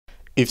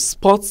If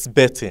sports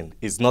betting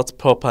is not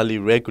properly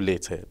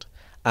regulated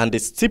and the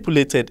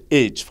stipulated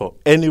age for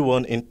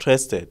anyone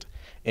interested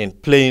in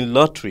playing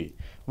lottery,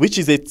 which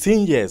is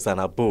 18 years and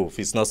above,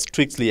 is not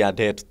strictly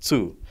adhered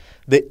to,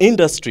 the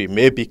industry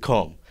may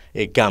become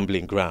a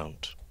gambling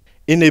ground.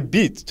 In a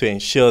bid to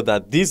ensure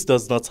that this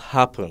does not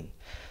happen,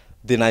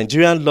 the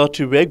Nigerian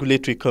Lottery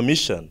Regulatory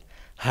Commission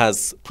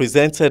has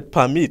presented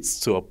permits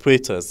to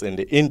operators in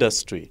the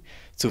industry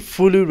to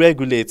fully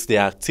regulate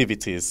their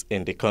activities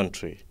in the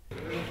country.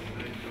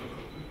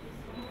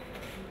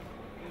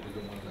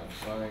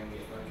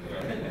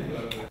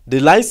 The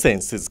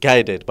license is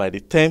guided by the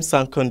terms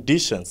and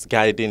conditions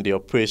guiding the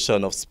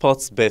operation of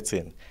sports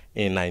betting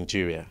in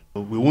Nigeria.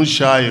 We won't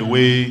shy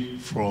away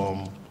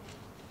from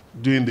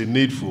doing the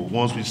needful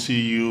once we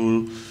see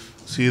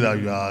that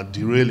you are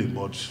derailing,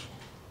 but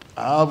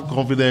I have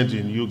confidence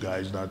in you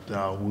guys that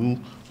we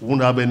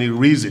won't have any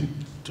reason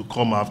to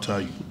come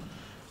after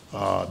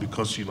you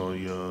because you're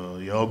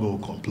all going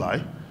to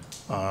comply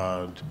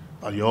and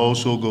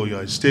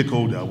you're a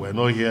stakeholder. We're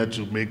not here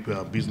to make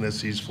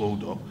businesses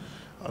fold up.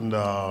 And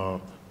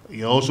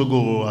you also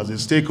go as a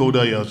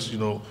stakeholder. You're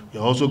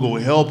also going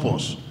to help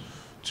us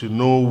to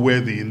know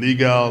where the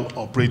illegal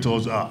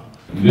operators are.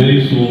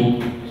 Very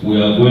soon we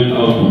are going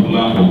out to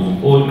plan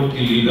of all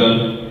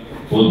illegal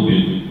sports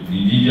betting. The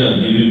DJ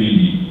are giving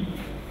me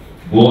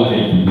the go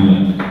ahead to do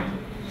that.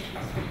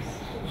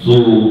 So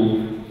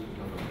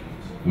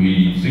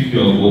we seek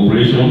your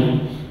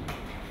cooperation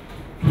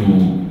to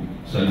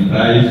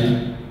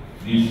sanitize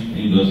this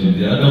industry.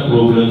 The other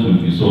problems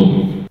will be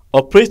solved.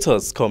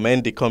 Operators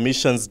commend the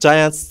Commission's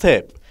giant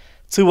step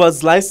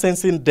towards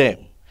licensing them,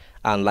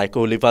 and like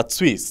Oliver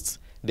Twist,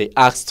 they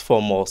asked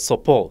for more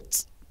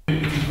support.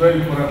 It is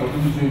very important for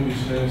people doing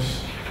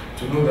business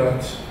to know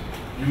that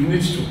you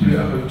need to play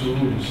according to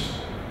rules,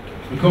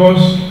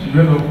 because you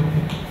end up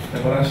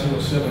embarrassing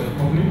yourself in the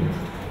public.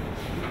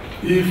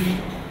 If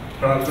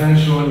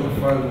peradventure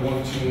you find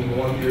wanting in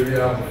one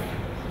area of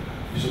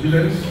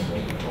disobedience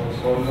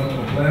or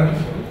non-compliance,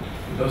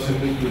 it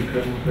doesn't make you a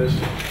credible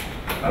person.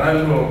 And I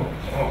know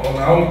on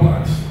our own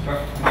part,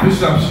 the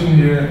places I've seen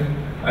here,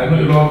 I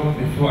know a lot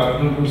before, I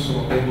don't know some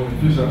of them, but the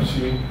places I've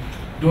seen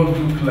don't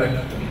look like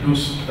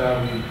those that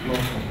will not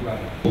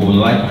comply. We would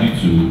like you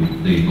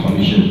to, the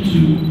Commission,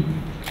 to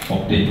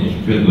update us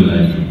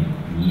regularly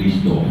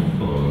list of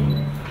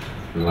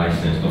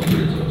licensed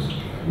operators.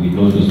 We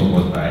know those of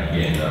us that are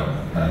here now,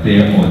 that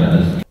there are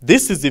others.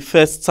 This is the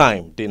first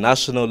time the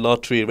National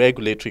Lottery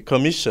Regulatory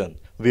Commission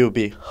will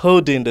be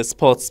holding the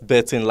sports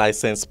betting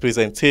license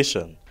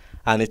presentation,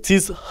 and it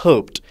is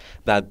hoped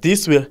that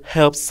this will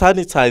help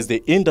sanitize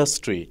the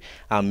industry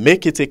and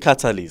make it a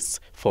catalyst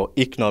for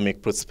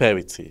economic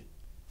prosperity.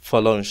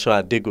 Folonsho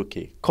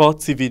Adegoke, Core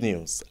TV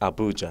News,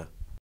 Abuja.